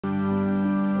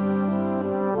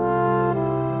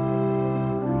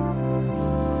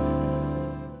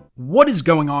What is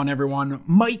going on, everyone?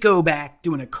 MikeO back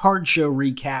doing a card show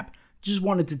recap. Just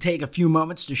wanted to take a few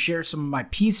moments to share some of my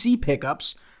PC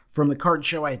pickups from the card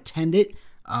show I attended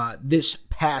this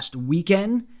past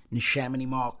weekend. Neshaminy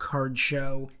Mall Card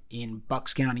Show in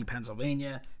Bucks County,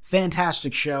 Pennsylvania.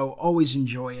 Fantastic show. Always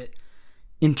enjoy it.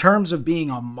 In terms of being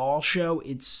a mall show,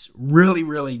 it's really,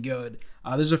 really good.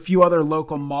 There's a few other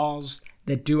local malls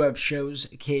that do have shows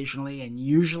occasionally, and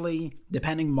usually,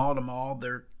 depending mall to mall,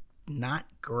 they're not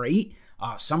great.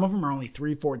 Some of them are only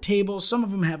 3-4 tables. Some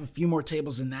of them have a few more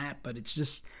tables than that, but it's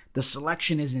just the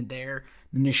selection isn't there.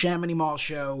 The Neshaminy Mall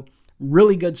show,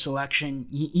 really good selection.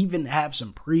 You even have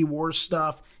some pre-war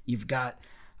stuff. You've got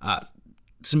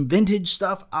some vintage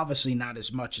stuff. Obviously not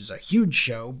as much as a huge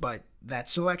show, but that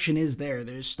selection is there.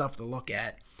 There's stuff to look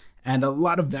at. And a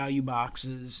lot of value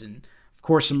boxes and, of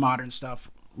course, some modern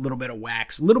stuff. A little bit of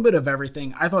wax, a little bit of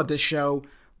everything. I thought this show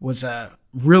was a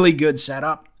really good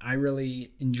setup. I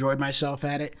really enjoyed myself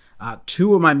at it.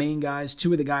 Two of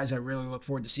the guys I really look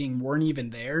forward to seeing weren't even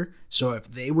there. So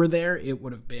if they were there, it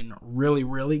would have been really,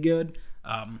 really good.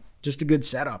 Just a good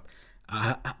setup.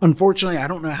 Unfortunately, I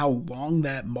don't know how long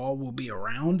that mall will be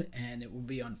around, and it will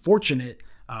be unfortunate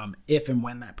if and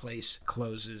when that place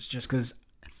closes, just because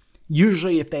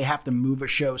usually if they have to move a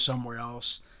show somewhere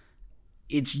else,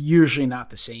 it's usually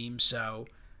not the same. So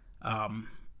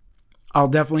I'll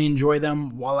definitely enjoy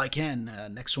them while I can.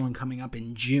 Next one coming up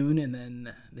in June, and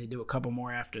then they do a couple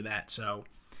more after that. So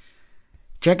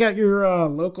check out your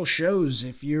local shows.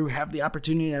 If you have the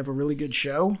opportunity to have a really good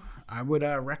show, I would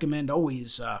recommend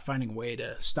always finding a way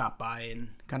to stop by and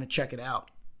kind of check it out.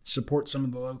 Support some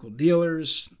of the local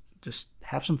dealers. Just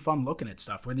have some fun looking at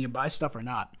stuff, whether you buy stuff or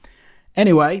not.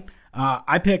 Anyway,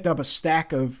 I picked up a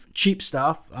stack of cheap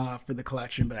stuff for the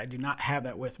collection, but I do not have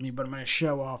that with me. But I'm going to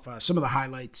show off some of the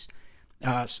highlights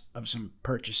of some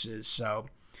purchases. So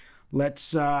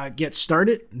let's get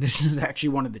started. This is actually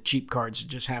one of the cheap cards that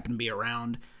just happened to be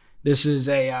around. This is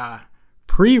a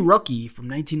pre-rookie from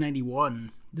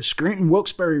 1991. The Scranton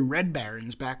Wilkes-Barre Red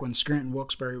Barons, back when Scranton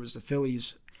Wilkes-Barre was the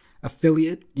Phillies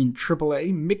affiliate in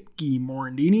AAA. Mickey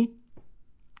Morandini.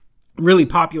 Really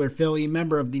popular Philly,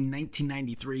 member of the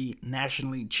 1993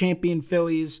 National League champion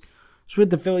Phillies. Was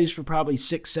with the Phillies for probably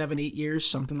 6, 7, 8 years,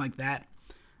 something like that.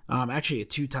 Actually a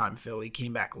 2-time Philly,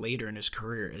 came back later in his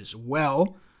career as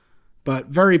well. But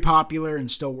very popular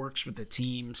and still works with the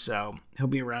team, so he'll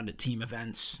be around at team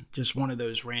events. Just one of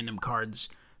those random cards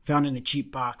found in a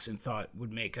cheap box and thought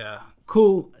would make a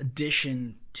cool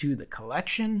addition to the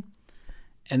collection.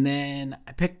 And then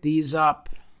I picked these up.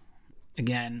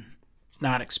 Again,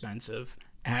 not expensive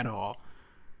at all.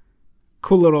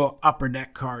 Cool little Upper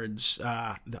Deck cards.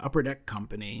 The Upper Deck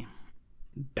Company.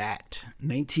 Bat.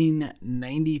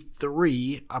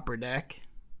 1993 Upper Deck.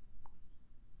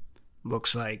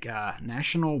 Looks like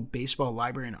National Baseball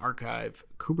Library and Archive,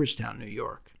 Cooperstown, New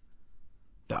York.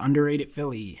 The Underrated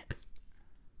Philly.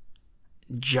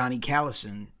 Johnny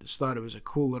Callison. Just thought it was a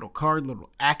cool little card. Little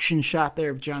action shot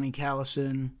there of Johnny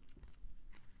Callison.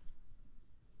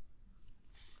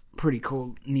 Pretty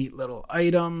cool, neat little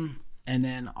item. And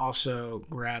then also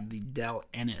grab the Del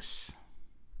Ennis.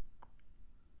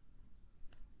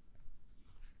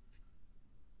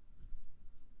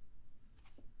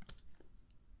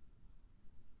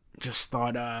 Just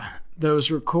thought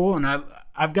those were cool. And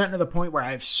I've gotten to the point where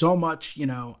I have so much,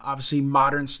 obviously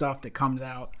modern stuff that comes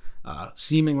out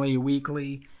seemingly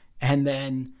weekly. And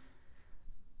then,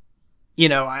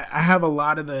 I have a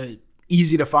lot of the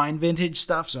easy to find vintage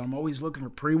stuff, so I'm always looking for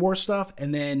pre-war stuff.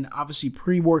 And then obviously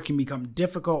pre-war can become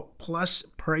difficult plus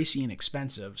pricey and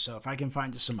expensive. So if I can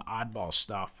find just some oddball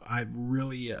stuff, I've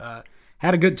really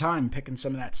had a good time picking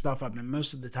some of that stuff up. And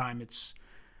most of the time it's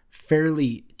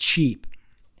fairly cheap.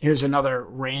 Here's another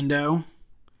rando.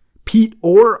 Pete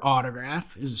Orr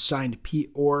autograph. This is a signed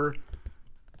Pete Orr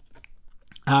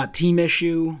team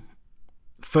issue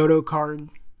photo card,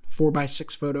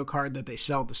 4x6 photo card that they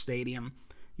sell at the stadium.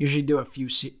 Usually do a few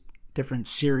different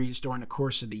series during the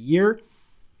course of the year.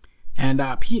 And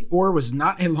Pete Orr was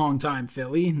not a long-time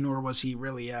Philly, nor was he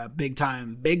really a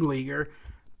big-time big leaguer.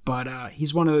 But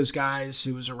he's one of those guys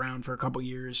who was around for a couple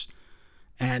years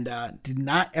and did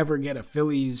not ever get a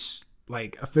Phillies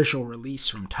official release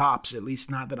from Topps, at least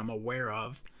not that I'm aware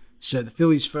of. So the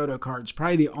Phillies photo card's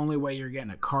probably the only way you're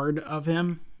getting a card of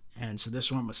him. And so this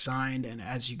one was signed, and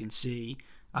as you can see,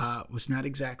 was not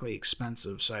exactly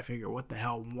expensive. So I figure, what the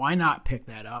hell, why not pick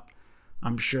that up?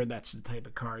 I'm sure that's the type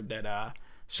of card that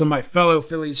some of my fellow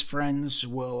Phillies friends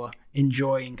will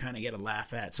enjoy and kind of get a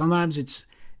laugh at. Sometimes it's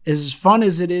as fun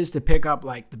as it is to pick up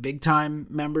the big time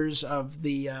members of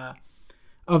the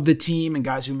team and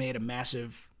guys who made a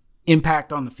massive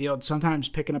impact on the field. Sometimes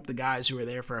picking up the guys who are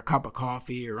there for a cup of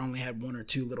coffee or only had one or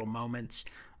two little moments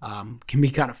can be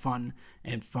kind of fun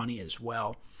and funny as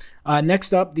well.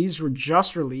 Next up, these were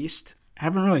just released.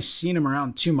 Haven't really seen them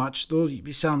around too much. They'll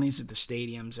be selling these at the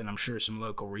stadiums and I'm sure some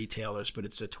local retailers, but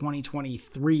it's a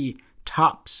 2023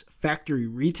 Topps Factory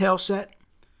Retail Set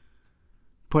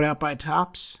put out by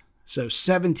Topps. So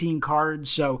 17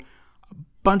 cards. So a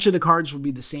bunch of the cards will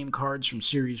be the same cards from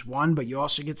Series 1, but you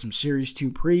also get some Series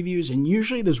 2 previews, and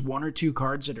usually there's one or two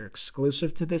cards that are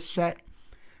exclusive to this set,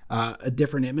 a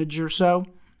different image or so.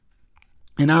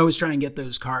 And I always try and get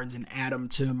those cards and add them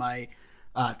to my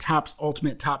Topps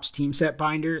Ultimate Topps Team Set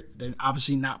binder. They're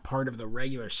obviously not part of the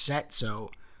regular set,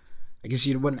 so I guess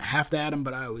you wouldn't have to add them,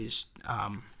 but I always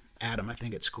add them. I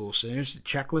think it's cool. So there's the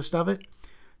checklist of it.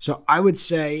 So I would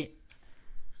say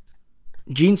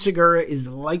Jean Segura is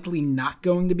likely not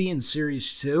going to be in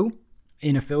Series 2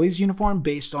 in a Phillies uniform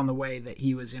based on the way that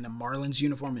he was in a Marlins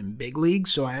uniform in Big League.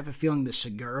 So I have a feeling the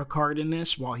Segura card in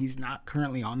this, while he's not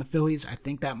currently on the Phillies, I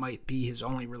think that might be his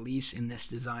only release in this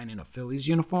design in a Phillies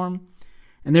uniform.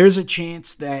 And there's a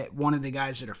chance that one of the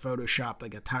guys that are photoshopped,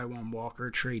 like a Taijuan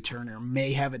Walker, Trey Turner,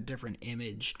 may have a different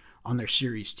image on their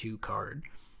Series 2 card,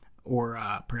 or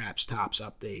perhaps Topps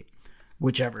Update,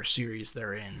 whichever series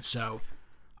they're in. So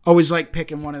always like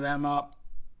picking one of them up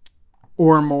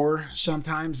or more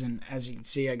sometimes. And as you can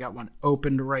see, I got one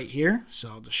opened right here. So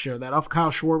I'll just show that off. Kyle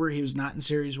Schwarber, he was not in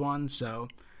Series 1. So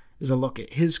there's a look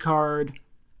at his card.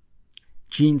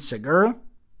 Jean Segura.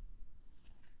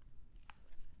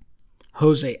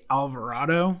 Jose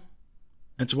Alvarado.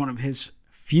 That's one of his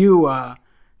few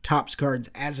Topps cards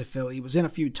as a Philly. He was in a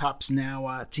few Topps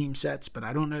Now team sets, but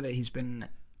I don't know that he's been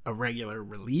a regular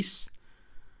release.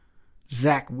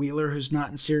 Zach Wheeler, who's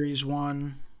not in Series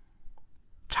 1.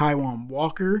 Taijuan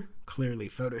Walker, clearly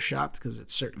photoshopped because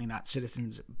it's certainly not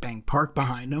Citizens Bank Park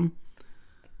behind him.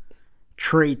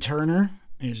 Trey Turner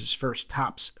is his first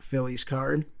Topps Phillies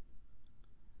card.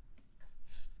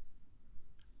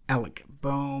 Alec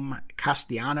Boehm,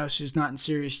 Castellanos, who's not in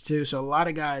Series 2. So a lot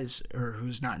of guys, or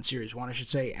who's not in Series 1, I should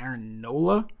say. Aaron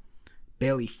Nola,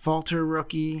 Bailey Falter,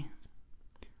 rookie.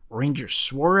 Ranger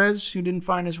Suarez, who didn't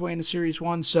find his way into Series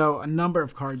 1. So a number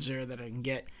of cards there that I can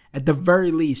get, at the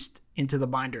very least, into the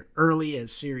binder early,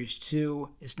 as Series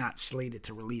 2 is not slated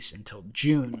to release until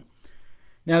June.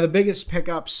 Now, the biggest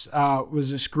pickups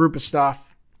was this group of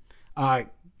stuff.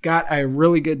 Got a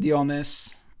really good deal on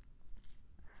this.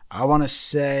 I want to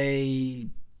say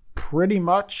pretty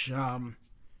much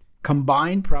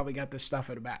combined, probably got this stuff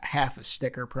at about half a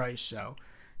sticker price. So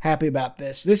happy about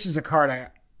this. This is a card I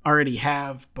already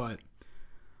have, but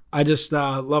I just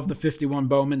love the 51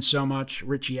 Bowman so much.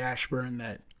 Richie Ashburn,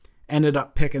 that ended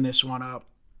up picking this one up.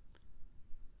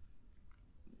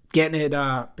 Getting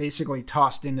it basically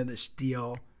tossed into this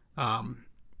deal at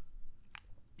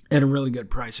a really good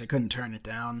price. I couldn't turn it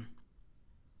down.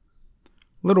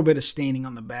 A little bit of staining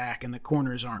on the back, and the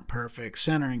corners aren't perfect.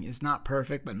 Centering is not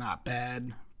perfect, but not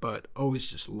bad. But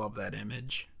always just love that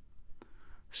image.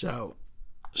 So,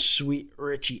 sweet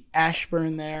Richie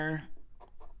Ashburn there.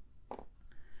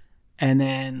 And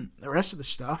then the rest of the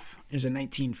stuff is a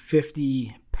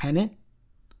 1950 pennant.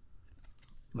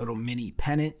 Little mini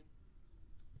pennant.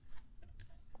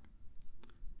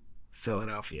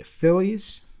 Philadelphia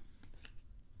Phillies.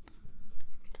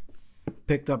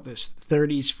 Picked up this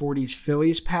 30s, 40s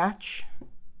Phillies patch.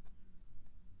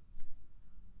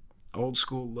 Old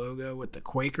school logo with the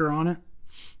Quaker on it.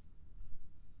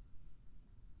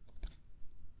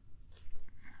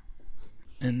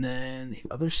 And then the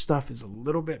other stuff is a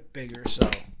little bit bigger, so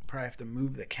I'll probably have to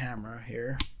move the camera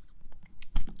here.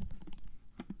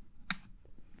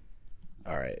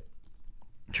 All right.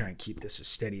 I'm trying to keep this as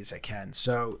steady as I can.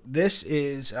 So this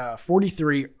is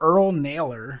 43 Earl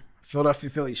Naylor Philadelphia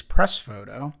Phillies press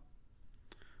photo.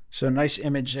 So nice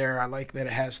image there. I like that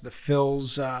it has the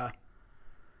Phils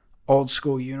old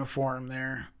school uniform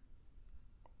there.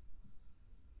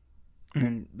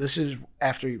 And this is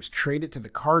after he was traded to the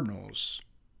Cardinals.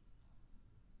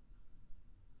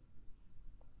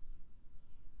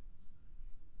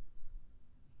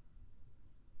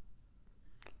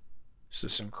 So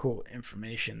some cool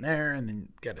information there. And then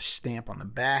got a stamp on the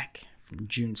back from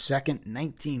June 2nd,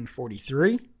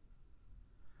 1943.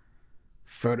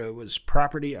 Photo was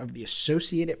property of the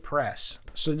Associated Press.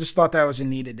 So just thought that was a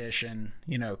neat addition.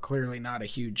 You know, clearly not a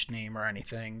huge name or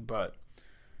anything, but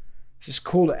it's just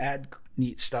cool to add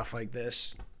neat stuff like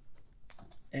this.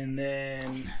 And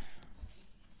then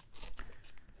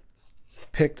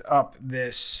picked up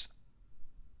this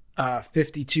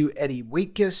 52 Eddie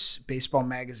Waitkus Baseball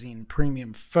Magazine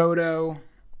premium photo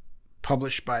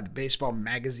published by the Baseball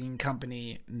Magazine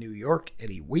Company, New York,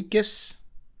 Eddie Weekus.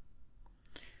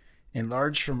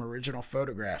 Enlarged from original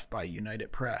photograph by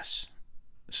United Press.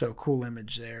 So cool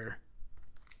image there.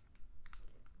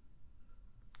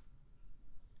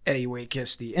 Eddie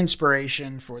Weekus, the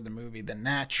inspiration for the movie The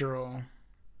Natural.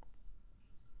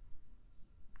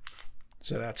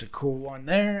 So that's a cool one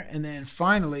there. And then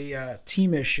finally,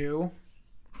 team issue.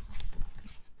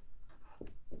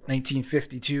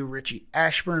 1952 Richie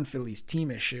Ashburn, Phillies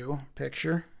team issue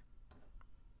picture.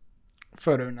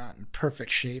 Photo not in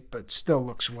perfect shape, but still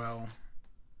looks well.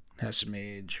 Has some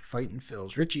age. Fighting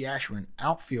Phils. Richie Ashburn,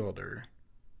 outfielder.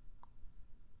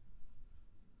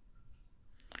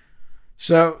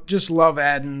 So just love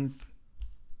adding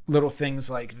little things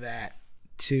like that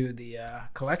to the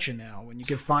collection now. When you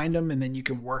can find them and then you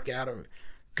can work out a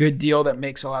good deal that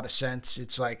makes a lot of sense,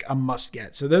 it's like a must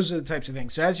get. So those are the types of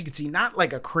things. So as you can see, not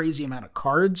like a crazy amount of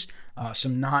cards,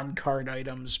 some non-card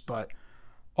items, but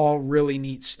all really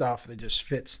neat stuff that just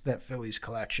fits that Phillies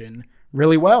collection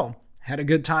really well. Had a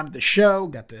good time at the show,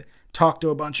 got to talk to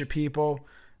a bunch of people.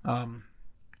 And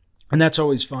that's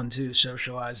always fun too,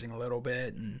 socializing a little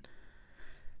bit and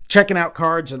checking out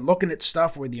cards and looking at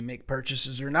stuff whether you make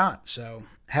purchases or not. So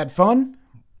had fun.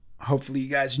 Hopefully you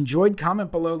guys enjoyed. Comment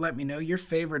below, let me know your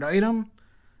favorite item,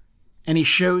 any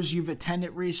shows you've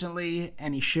attended recently,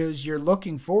 any shows you're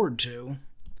looking forward to,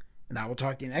 and I will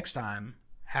talk to you next time.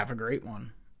 Have a great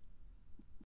one.